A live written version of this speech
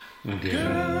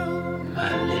Girl,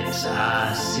 my lips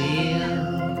are sealed.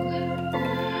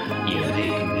 You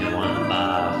make me wanna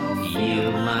barf.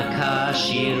 Yield my car,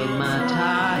 shield my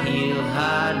tie, heel,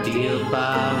 high deal,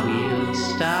 bar wheel,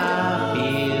 stop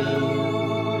you.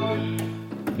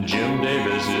 Jim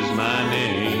Davis is my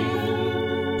name.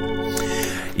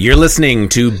 You're listening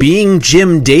to Being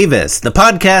Jim Davis, the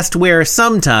podcast where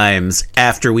sometimes,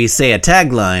 after we say a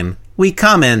tagline, we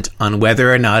comment on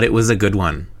whether or not it was a good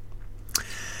one.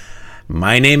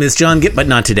 My name is but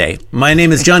not today. My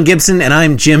name is John Gibson, and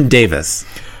I'm Jim Davis.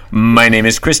 My name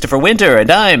is Christopher Winter, and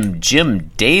I'm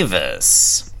Jim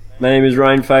Davis. My name is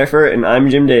Ryan Pfeiffer, and I'm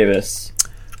Jim Davis.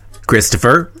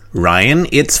 Christopher, Ryan,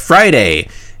 it's Friday,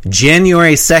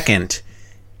 January 2nd,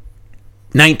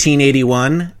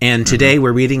 1981, and today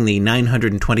we're reading the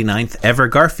 929th ever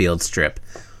Garfield strip.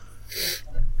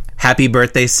 Happy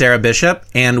birthday, Sarah Bishop,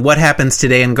 and what happens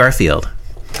today in Garfield?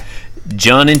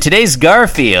 John, in today's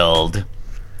Garfield,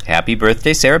 happy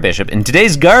birthday, Sarah Bishop. In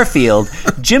today's Garfield,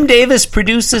 Jim Davis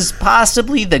produces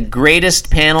possibly the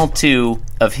greatest panel 2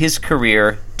 of his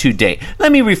career to date.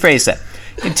 Let me rephrase that.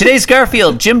 In today's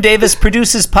Garfield, Jim Davis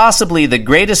produces possibly the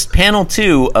greatest panel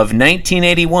 2 of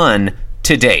 1981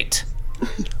 to date.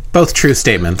 Both true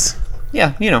statements.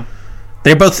 Yeah, you know.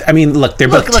 They're both, they're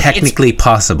both technically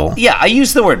possible. Yeah, I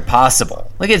use the word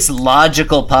possible. Like, it's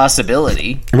logical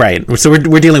possibility. Right. So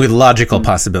we're dealing with logical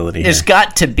possibility. There's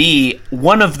got to be,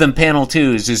 one of them panel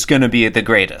 2s is going to be the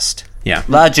greatest. Yeah.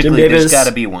 Logically, there's got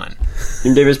to be one.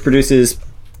 Jim Davis produces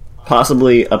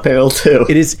possibly a panel 2.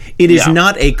 It is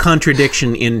not a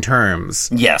contradiction in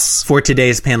terms. Yes. For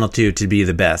today's panel 2 to be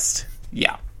the best.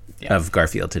 Yeah. Of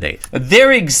Garfield to date.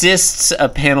 There exists a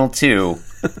panel 2.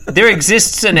 There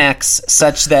exists an X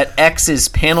such that X is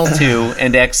panel 2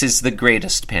 and X is the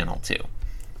greatest panel 2.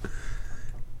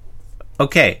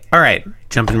 Okay, all right.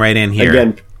 Jumping right in here.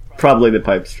 Again, probably the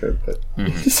pipe strip. But.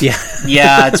 Yeah.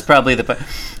 Yeah, it's probably the pipe.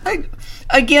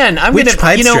 Which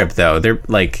pipe strip, though? They're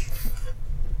like...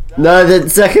 No, the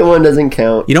second one doesn't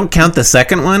count. You don't count the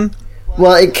second one?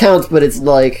 Well, it counts, but it's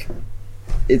like...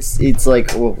 It's like,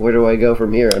 well, where do I go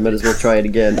from here? I might as well try it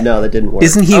again. No, that didn't work.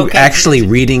 Isn't he actually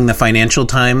reading the Financial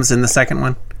Times in the second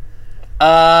one?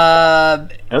 I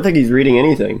don't think he's reading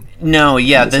anything. No,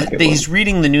 yeah, he's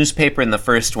reading the newspaper in the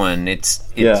first one.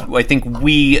 I think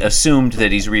we assumed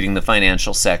that he's reading the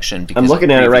financial section. Because I'm looking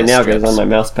at it right now because it's on my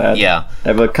mouse pad. Yeah. I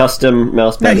have a custom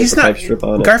mouse pad with a pipe strip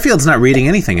on it. Garfield's not reading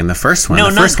anything in the first one. No,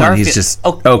 the first one, he's just...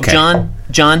 Okay.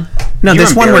 John. No,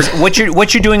 there's one where...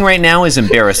 What you're doing right now is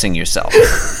embarrassing yourself.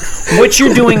 What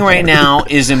you're doing right now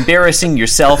is embarrassing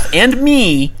yourself and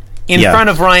me in front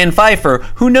of Ryan Pfeiffer,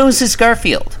 who knows his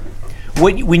Garfield.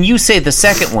 When you say the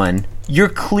second one, you're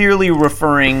clearly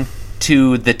referring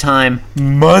to the time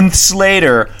months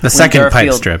later. The second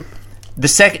pipe strip. The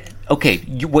second. Okay,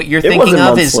 what you're thinking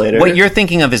of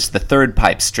is the third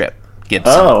pipe strip,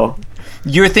 Gibson. Oh.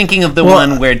 You're thinking of the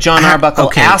one where John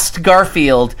Arbuckle asked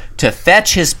Garfield to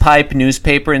fetch his pipe,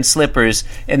 newspaper, and slippers,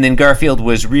 and then Garfield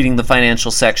was reading the financial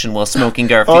section while smoking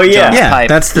John's pipe.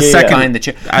 That's the second. Behind the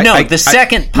chair. The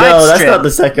second pipe strip. No, that's not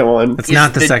the second one. It's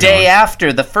not the second one. The day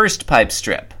after the first pipe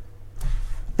strip.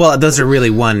 Well, those are really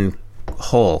one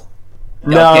whole.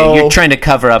 No. Okay, you're trying to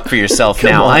cover up for yourself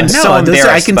now. I'm so embarrassed.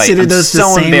 I consider those the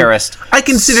same. Embarrassed. I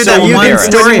consider that one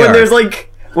story arc.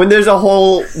 When there's a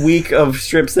whole week of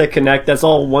strips that connect, that's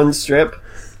all one strip.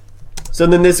 So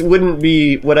then this wouldn't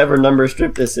be whatever number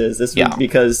strip this is. This would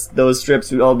because those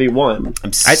strips would all be one.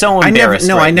 I'm so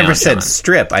embarrassed. I never said John.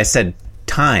 Strip. I said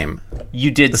time. You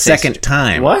did the second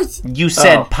time. What? You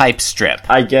said pipe strip.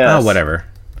 I guess. Oh, whatever.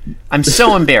 I'm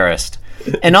so embarrassed.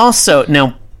 And also,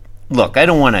 now, look, I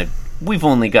don't want to... We've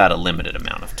only got a limited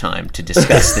amount of time to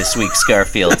discuss this week's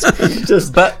Garfields.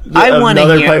 I want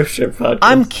to hear... Pipe strip podcast.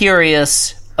 I'm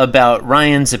curious about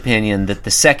Ryan's opinion that the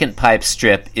second pipe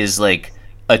strip is like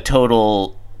a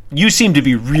total... You seem to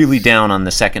be really down on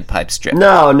the second pipe strip.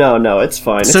 No, it's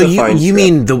fine. So you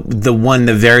mean the one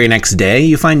the very next day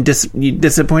you find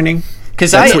disappointing? Because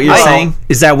that's what you're saying?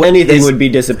 Is that what anything would be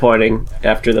disappointing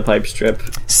after the pipe strip?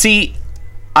 See,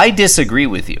 I disagree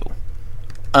with you.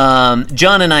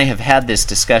 John and I have had this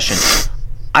discussion.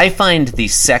 I find the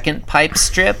second pipe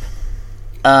strip...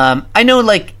 I know,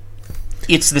 like,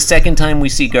 it's the second time we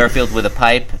see Garfield with a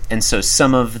pipe, and so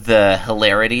some of the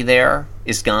hilarity there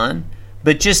is gone.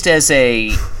 But just as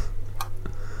a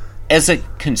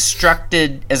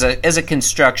construction, as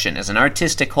an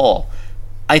artistic whole,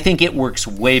 I think it works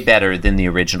way better than the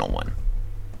original one.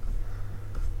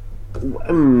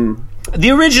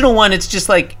 The original one, it's just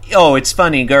like, oh, it's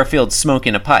funny, Garfield's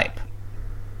smoking a pipe.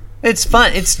 It's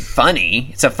fun. It's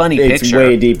funny. It's a funny picture. It's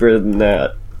way deeper than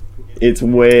that. It's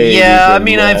way. Yeah, I deeper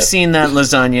mean, than I've that. seen that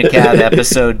Lasagna Cat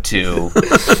episode too.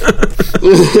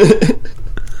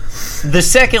 The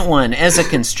second one, as a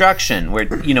construction, where,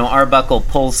 Arbuckle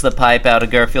pulls the pipe out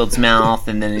of Garfield's mouth,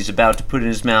 and then he's about to put it in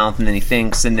his mouth, and then he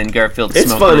thinks, and then Garfield's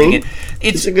It's smoking funny. it again.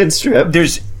 It's a good strip.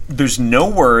 There's no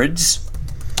words.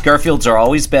 Garfield's are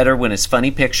always better when it's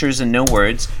funny pictures and no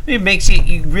words. It makes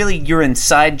you're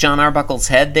inside John Arbuckle's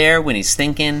head there when he's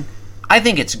thinking. I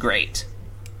think it's great.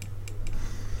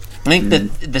 I think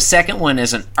that the second one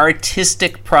as an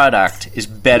artistic product is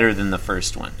better than the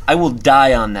first one. I will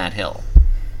die on that hill.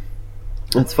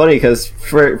 It's funny because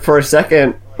for a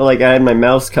second, like, I had my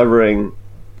mouse covering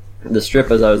the strip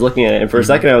as I was looking at it, and for a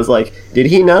second I was like, did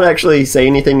he not actually say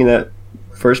anything in that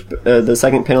the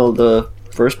second panel of the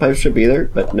first pipe strip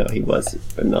either? But no, he was.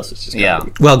 My mouse was just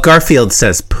covering. Well, Garfield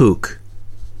says "pook."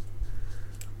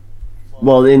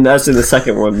 Well, that's in the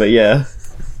second one, but yeah.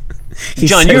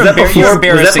 John, Was you're that before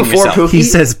embarrassing Pookie? yourself. He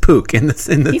says "pook" in the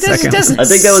second. doesn't I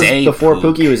think that was say before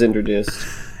Pook. Pookie was introduced.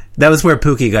 That was where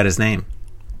Pookie got his name.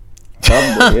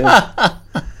 Probably, yeah.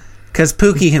 Because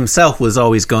Pookie himself was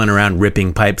always going around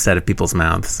ripping pipes out of people's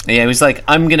mouths. Yeah, he was like,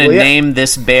 I'm going to name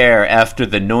this bear after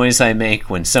the noise I make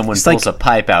when someone pulls a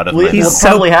pipe out of my What mouth.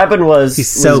 probably happened was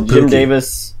so Jim Pookie.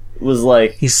 Davis was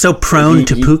like, He's so prone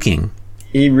to pooking.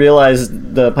 he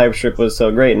realized the pipe strip was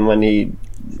so great, and he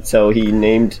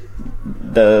named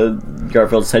the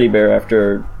Garfield teddy bear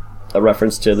after a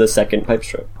reference to the second pipe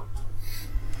strip.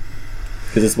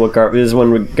 Because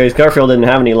because Garfield didn't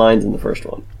have any lines in the first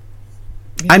one.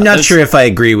 I'm not sure if I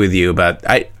agree with you, but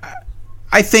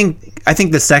I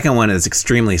think the second one is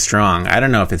extremely strong. I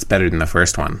don't know if it's better than the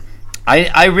first one.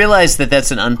 I realize that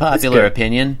that's an unpopular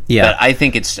opinion, Yeah. but I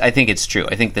think it's true.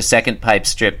 I think the second pipe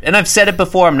strip, and I've said it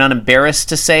before, I'm not embarrassed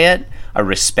to say it. I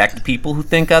respect people who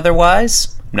think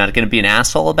otherwise. I'm not going to be an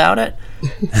asshole about it.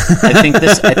 I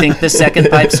think the second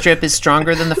pipe strip is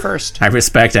stronger than the first. I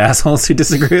respect assholes who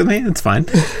disagree with me. It's fine.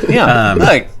 Yeah,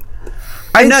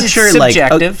 I'm not it's sure.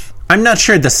 subjective. I'm not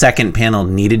sure the second panel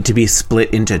needed to be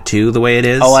split into two the way it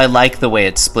is. Oh, I like the way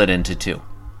it's split into two.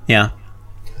 Yeah.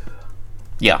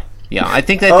 Yeah. I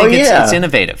think it's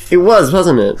innovative. It was,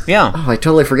 wasn't it? Yeah. Oh, I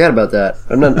totally forgot about that.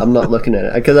 I'm not looking at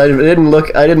it because I didn't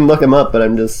look him up, but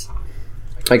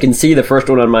I can see the first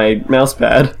one on my mouse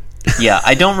pad. Yeah,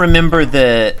 I don't remember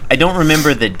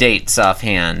the dates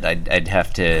offhand. I'd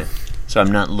have to, so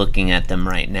I'm not looking at them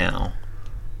right now.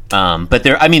 But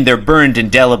they're burned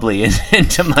indelibly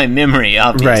into my memory.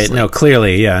 Obviously, Right. No,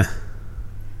 clearly, yeah.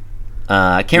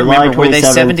 I can't July remember. Were they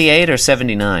 27th. 78 or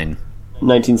 79?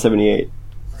 1978.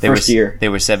 First year. They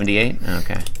were 78.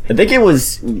 Okay. I think it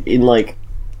was in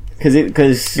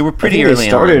because They were pretty I think early They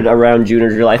started around June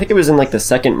or July. I think it was in the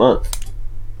second month.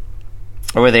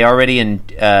 Or were they already in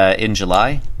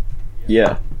July?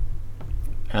 Yeah.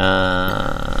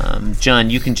 John,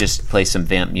 you can just play some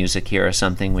vamp music here or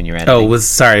something when you're editing. Oh,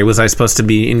 was I supposed to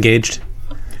be engaged?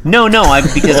 No,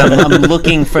 because I'm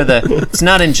looking for it's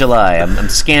not in July. I'm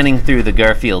scanning through the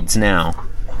Garfields now.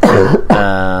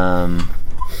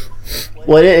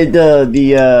 Well,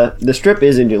 the strip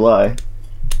is in July.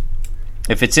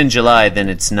 If it's in July, then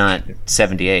it's not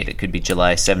 78. It could be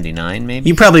July 79, maybe.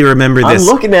 You probably remember I'm this.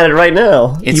 looking at it right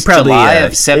now. It's you probably, July uh,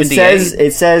 of It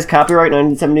 78. says copyright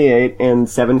 1978 and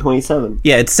 7/27.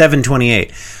 Yeah, it's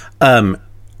 7/28.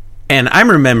 And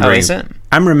I'm remembering. Oh, is it?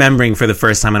 I'm remembering for the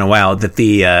first time in a while that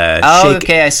the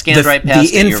okay, I scanned right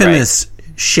past the it, you're infamous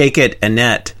 "Shake It,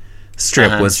 Annette"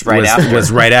 strip was right after.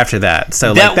 was right after that.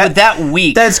 So that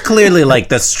week. that's clearly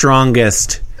the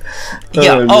strongest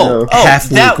yeah. Oh, no.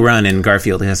 half-week run in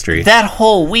Garfield history. That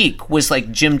whole week was like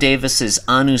Jim Davis's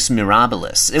Annus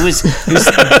Mirabilis. It was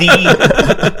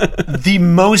the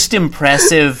most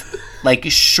impressive,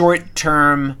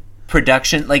 short-term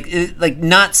production,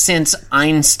 not since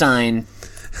Einstein.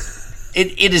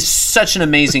 It is such an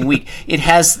amazing week. It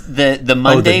has the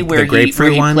Monday where he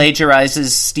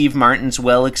plagiarizes Steve Martin's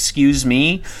 "Well, Excuse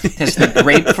Me." It has the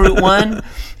grapefruit one. It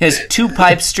has two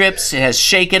pipe strips. It has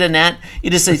 "Shake It, Annette."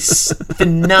 It is a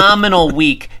phenomenal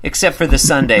week, except for the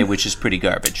Sunday, which is pretty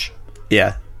garbage.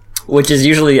 Yeah. Which is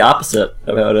usually the opposite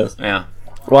of how it is. Yeah.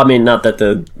 Well, I mean, not that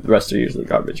the rest are usually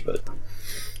garbage, but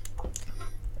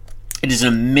it is an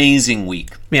amazing week.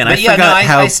 Man, but I forgot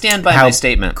I stand by how my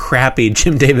statement. crappy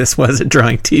Jim Davis was at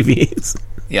drawing TVs.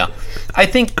 Yeah, I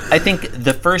think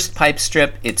the first pipe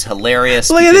strip, it's hilarious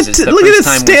Look at because it- it's the look at first the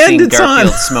time we've stand seen it's on.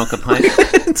 Garfield smoke a pipe.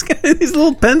 It's got these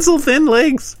little pencil-thin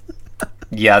legs.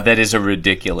 Yeah, that is a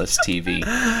ridiculous TV.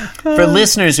 For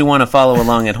listeners who want to follow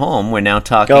along at home, we're now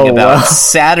talking Oh, about wow.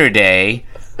 Saturday,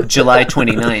 July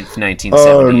 29th,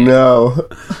 1978. oh no!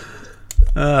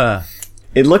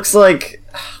 It looks like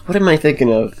what am I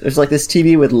thinking of? There's like this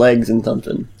TV with legs and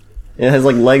something. It has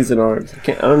like legs and arms.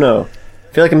 I don't know.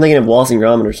 I feel like I'm thinking of Wallace and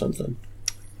Gromit or something.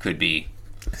 Could be.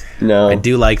 No. I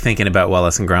do like thinking about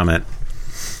Wallace and Gromit.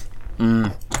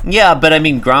 Yeah, but I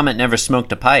mean, Gromit never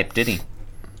smoked a pipe, did he?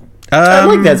 I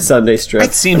like that Sunday strip.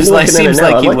 It seems I'm like looking at it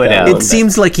now. I he like would that have. one. It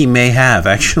seems like he may have,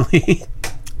 actually.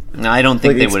 No, I don't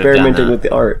think Like they would have done experimenting that. with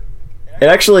the art. And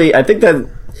actually, I think that,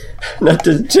 not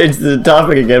to change the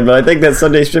topic again, but I think that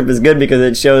Sunday strip is good because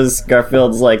it shows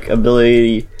Garfield's like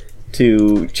ability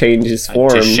to change his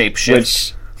form, shapeshift.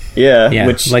 which, yeah,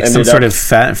 which like some ended sort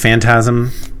up- of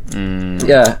phantasm.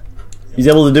 yeah. He's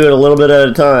able to do it a little bit at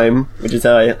a time, which is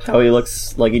how he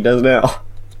looks like he does now.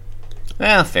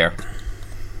 Yeah, fair.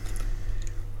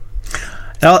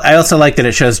 I also like that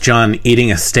it shows John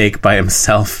eating a steak by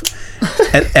himself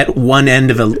at one end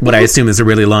of what I assume is a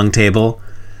really long table.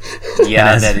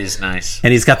 Yeah, And that is nice.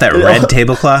 And he's got that red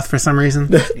tablecloth for some reason.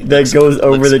 That goes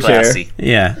over Looks the classy. chair.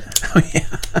 Yeah. Oh, yeah.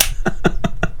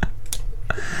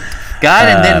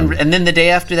 God, and then the day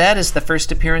after that is the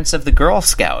first appearance of the Girl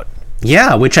Scout.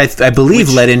 Yeah, which I believe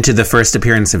led into the first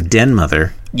appearance of Den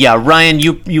Mother. Yeah, Ryan,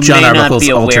 you John may not Arbuckle's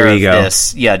be alter aware of ego.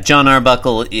 this. Yeah, John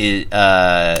Arbuckle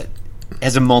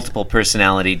has a multiple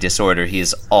personality disorder. He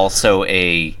is also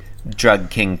a drug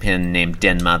kingpin named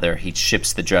Den Mother. He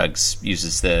ships the drugs,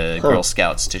 uses the Girl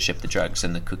Scouts to ship the drugs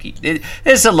and the cookie.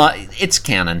 It's a lot. It's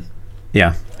canon.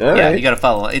 Yeah. All Yeah, right. you got to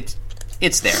follow. It's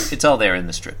there. It's all there in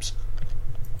the strips.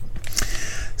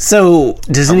 So,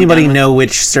 does anybody done with- know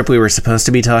which strip we were supposed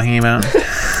to be talking about?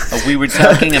 We were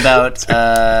talking about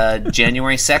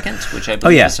January 2nd, which I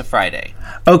believe yeah. is a Friday.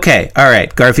 Okay, all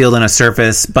right. Garfield on a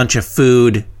surface, bunch of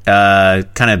food, kind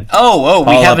of. Oh,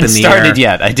 we all up haven't in the started air.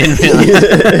 yet. I didn't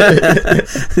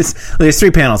realize. There's 3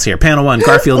 panels here. Panel 1,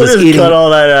 Garfield We'll is just eating. cut all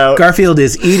that out. Garfield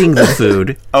is eating the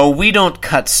food. Oh, we don't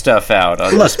cut stuff out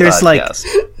on Look, this there's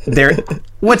podcast.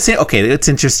 what's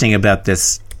interesting about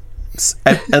this?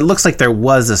 It looks like there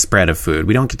was a spread of food.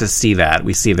 We don't get to see that.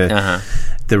 We see the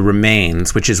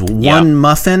remains, which is one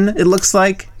muffin. It looks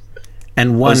like,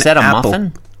 and one is that a apple.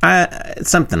 muffin?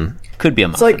 Something. Could be a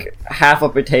It's muffin. like half a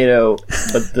potato,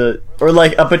 or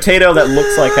like a potato that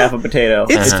looks like half a potato.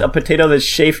 It's a potato that's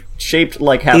shaped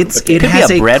like half a potato. It Could be has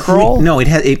a bread roll? No,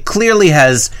 it clearly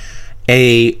has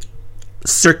a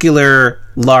circular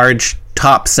large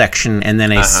top section and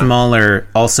then a smaller,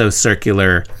 also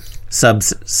circular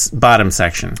bottom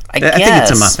section. I think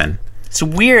it's a guess. muffin. It's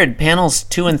weird. Panels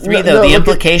 2 and 3, No, though. no, The look at-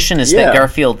 implication is yeah. that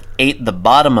Garfield ate the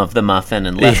bottom of the muffin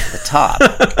and left the top.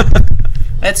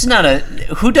 That's not a...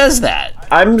 Who does that?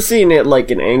 I'm seeing it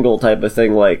like an angle type of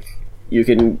thing. Like you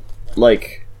can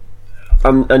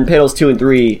on panels 2 and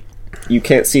 3, you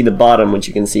can't see the bottom, which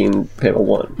you can see in panel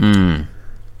 1.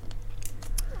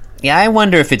 Yeah, I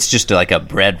wonder if it's just like a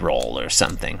bread roll or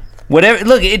something. Whatever.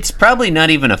 Look, it's probably not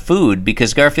even a food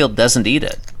because Garfield doesn't eat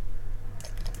it.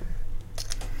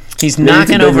 He's Maybe it's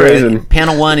a knocking big over raisin.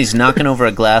 panel 1. He's knocking over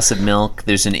a glass of milk.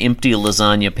 There's an empty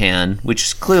lasagna pan,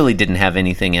 which clearly didn't have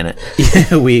anything in it.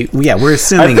 We're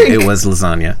assuming I think- it was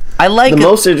lasagna. I like The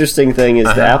most interesting thing is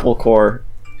the apple core,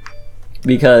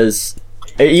 because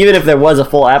even if there was a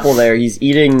full apple there, he's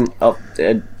eating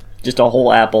just a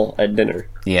whole apple at dinner.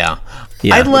 Yeah.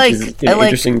 Yeah. I Which like. Which is I an like.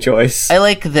 interesting choice. I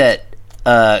like that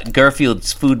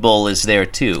Garfield's food bowl is there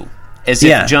too, as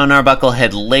Yeah. if John Arbuckle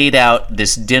had laid out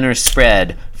this dinner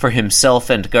spread for himself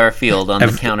and Garfield on the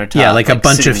countertop. Yeah, like a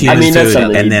bunch of sitting- human I mean, that's food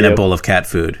something and you then a do. bowl of cat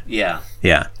food. Yeah,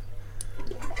 Yeah.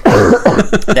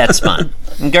 that's fun.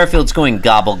 And Garfield's going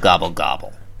gobble gobble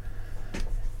gobble.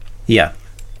 Yeah.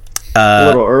 A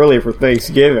little early for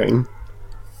Thanksgiving.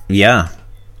 Yeah.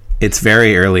 It's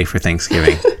very early for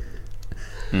Thanksgiving.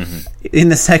 In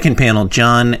the second panel,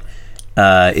 John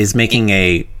is making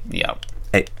Yeah.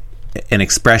 an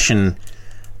expression,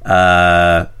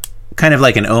 kind of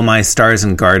like an "Oh my stars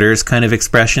and garters" kind of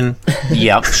expression.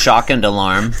 Yep. Shock and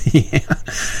alarm.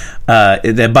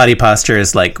 The body posture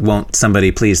is like, "Won't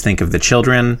somebody please think of the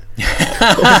children?"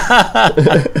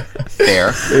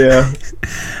 Fair. Yeah.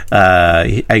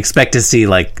 I expect to see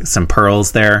like some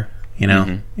pearls there,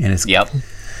 in his. Yep.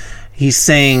 He's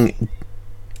saying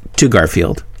to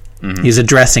Garfield, he's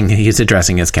addressing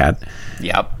his cat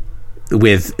Yep.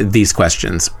 with these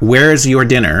questions: "Where's your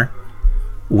dinner?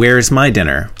 Where's my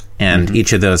dinner?" And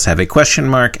each of those have a question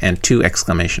mark and 2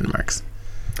 exclamation marks.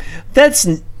 That's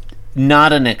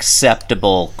not an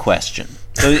acceptable question,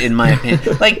 in my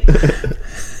opinion. Like,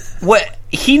 what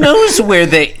he knows where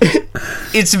they.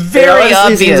 It's It very honestly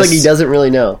obvious. seems like he doesn't really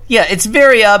know. Yeah, it's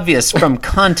very obvious from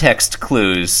context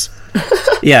clues.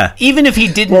 Yeah, Even if he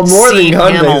didn't Well, more see than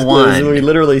context panel clues, 1, we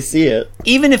literally see it.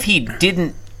 even if he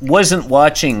didn't wasn't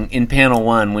watching in panel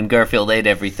 1 when Garfield ate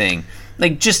everything,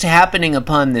 like, just happening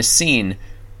upon this scene,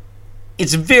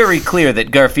 it's very clear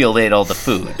that Garfield ate all the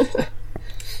food.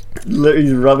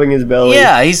 He's rubbing his belly.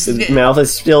 Yeah, his mouth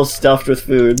is still stuffed with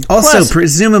food. Also, Plus-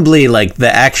 presumably, like,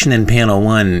 the action in panel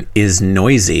 1 is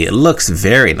noisy. It looks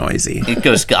very noisy. It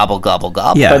goes gobble, gobble,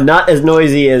 gobble. Yeah. But not as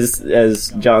noisy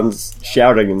as John's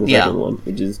shouting in the Yeah. second one,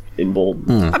 which is in bold.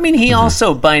 I mean, he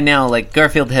also, by now, like,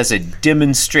 Garfield has a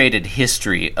demonstrated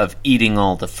history of eating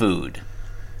all the food.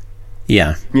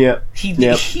 Yeah. Yeah.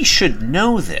 Yep. He should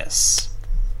know this.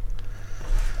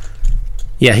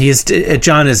 Yeah,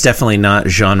 John is definitely not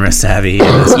genre savvy. In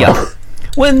this Yeah.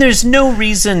 When there's no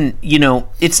reason,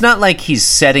 it's not like he's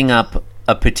setting up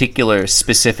a particular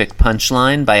specific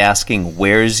punchline by asking,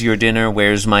 "Where's your dinner?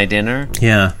 Where's my dinner?"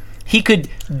 Yeah. He could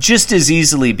just as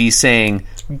easily be saying,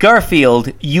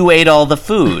 "Garfield, you ate all the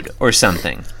food," or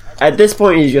something. At this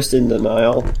point, he's just in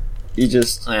denial. He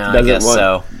just Yeah, I doesn't guess want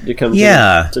so. to come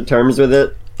Yeah. to terms with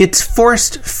it. It's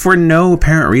forced for no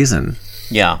apparent reason.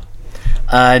 Yeah.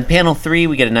 In panel 3,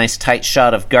 we get a nice tight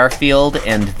shot of Garfield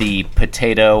and the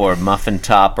potato or muffin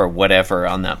top or whatever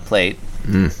on that plate.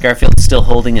 Garfield's still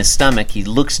holding his stomach. He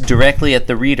looks directly at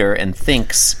the reader and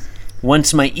thinks,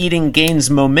 "Once my eating gains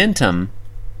momentum,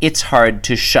 it's hard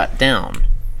to shut down."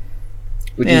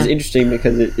 Which Yeah. is interesting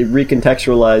because it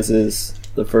recontextualizes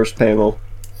the first panel.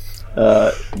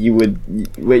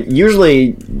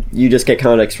 Usually you just get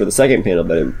context for the second panel,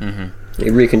 but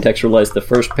it recontextualized the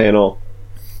first panel.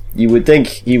 You would think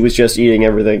he was just eating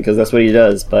everything because that's what he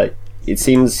does, but it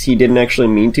seems he didn't actually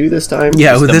mean to this time.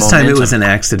 Yeah, Just the this time it momentum. was an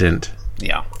accident.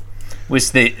 Yeah.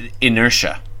 Was the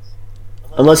inertia.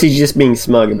 Unless he's just being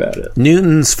smug about it.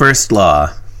 Newton's first law.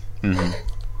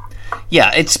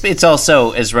 Yeah, it's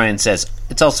also, as Ryan says,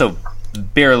 it's also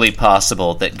barely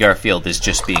possible that Garfield is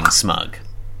just being smug.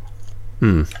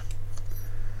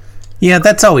 Yeah,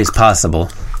 that's always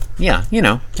possible. Yeah,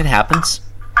 it happens.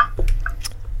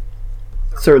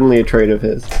 Certainly a trait of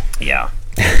his. Yeah.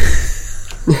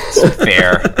 It's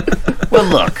fair. Well,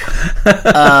 look.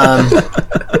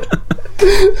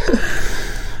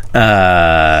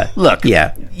 Look.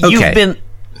 Yeah. You've Okay. been...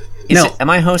 No. Am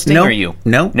I hosting No. or you?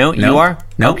 No. No, No. you are?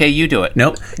 No. Okay, you do it.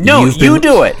 Nope. No, You've you been-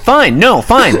 do it. Fine. No,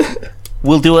 fine.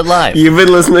 We'll do it live. You've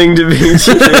been listening to me,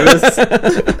 Davis.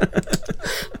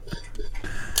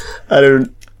 I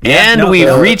don't. And no,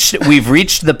 we've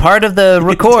reached the part of the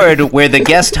record where the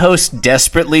guest host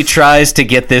desperately tries to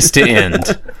get this to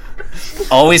end.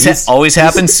 Always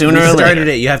happens sooner You or started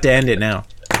later. it. You have to end it now.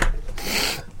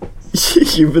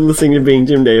 You've been listening to Being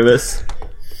Jim Davis.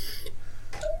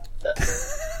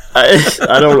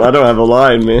 I don't have a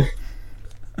line, man.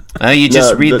 You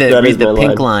just No, read that the is my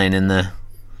pink line. line in the.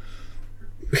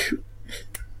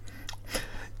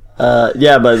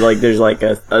 Yeah, but like there's like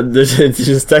there's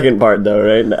a second part though,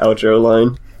 right? The outro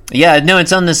line. Yeah, no,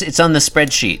 it's on this. It's on the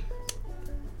spreadsheet.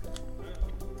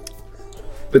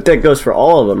 But that goes for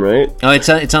all of them, right? Oh, it's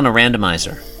on a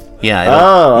randomizer. Yeah.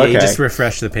 Oh, Yeah, okay. you just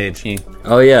refresh the page.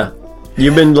 Oh yeah.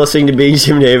 You've been listening to Being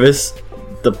Jim Davis,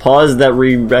 the pause that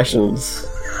re-rations.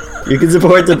 You can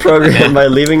support the program by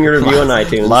leaving a review on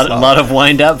iTunes. A lot of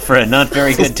wind up for a not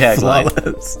very good tagline.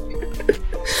 Flawless.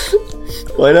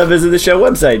 Why not visit the show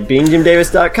website,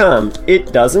 beingjimdavis.com?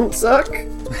 It doesn't suck.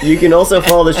 You can also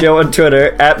follow the show on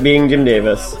Twitter at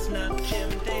beingjimdavis.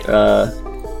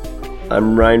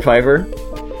 I'm Ryan Pfeiffer.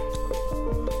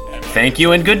 Thank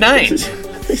you and good night.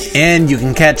 And you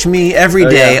can catch me every Oh,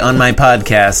 day yeah. on my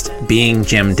podcast, Being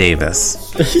Jim Davis.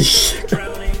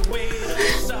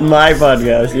 My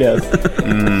podcast, yes.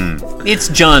 It's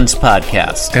John's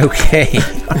podcast. Okay.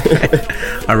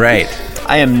 All right.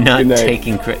 I am not Good night.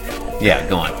 taking credit. Yeah,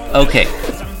 go on. Okay.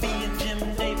 Being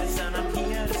Jim Davis, and I'm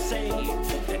here to say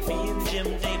that being Jim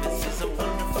Davis is a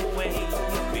wonderful way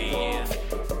to be.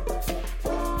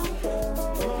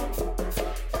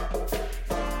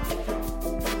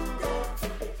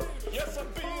 Yes, I'm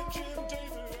being Jim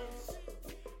Davis.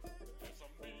 Yes,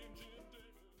 I'm being Jim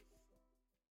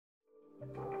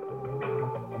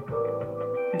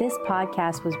Davis. This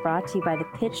podcast was brought to you by the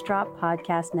Pitch Drop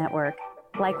Podcast Network.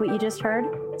 Like what you just heard?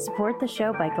 Support the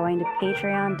show by going to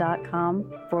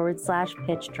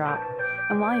patreon.com/pitchdrop.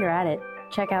 And while you're at it,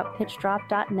 check out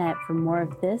pitchdrop.net for more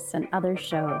of this and other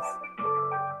shows.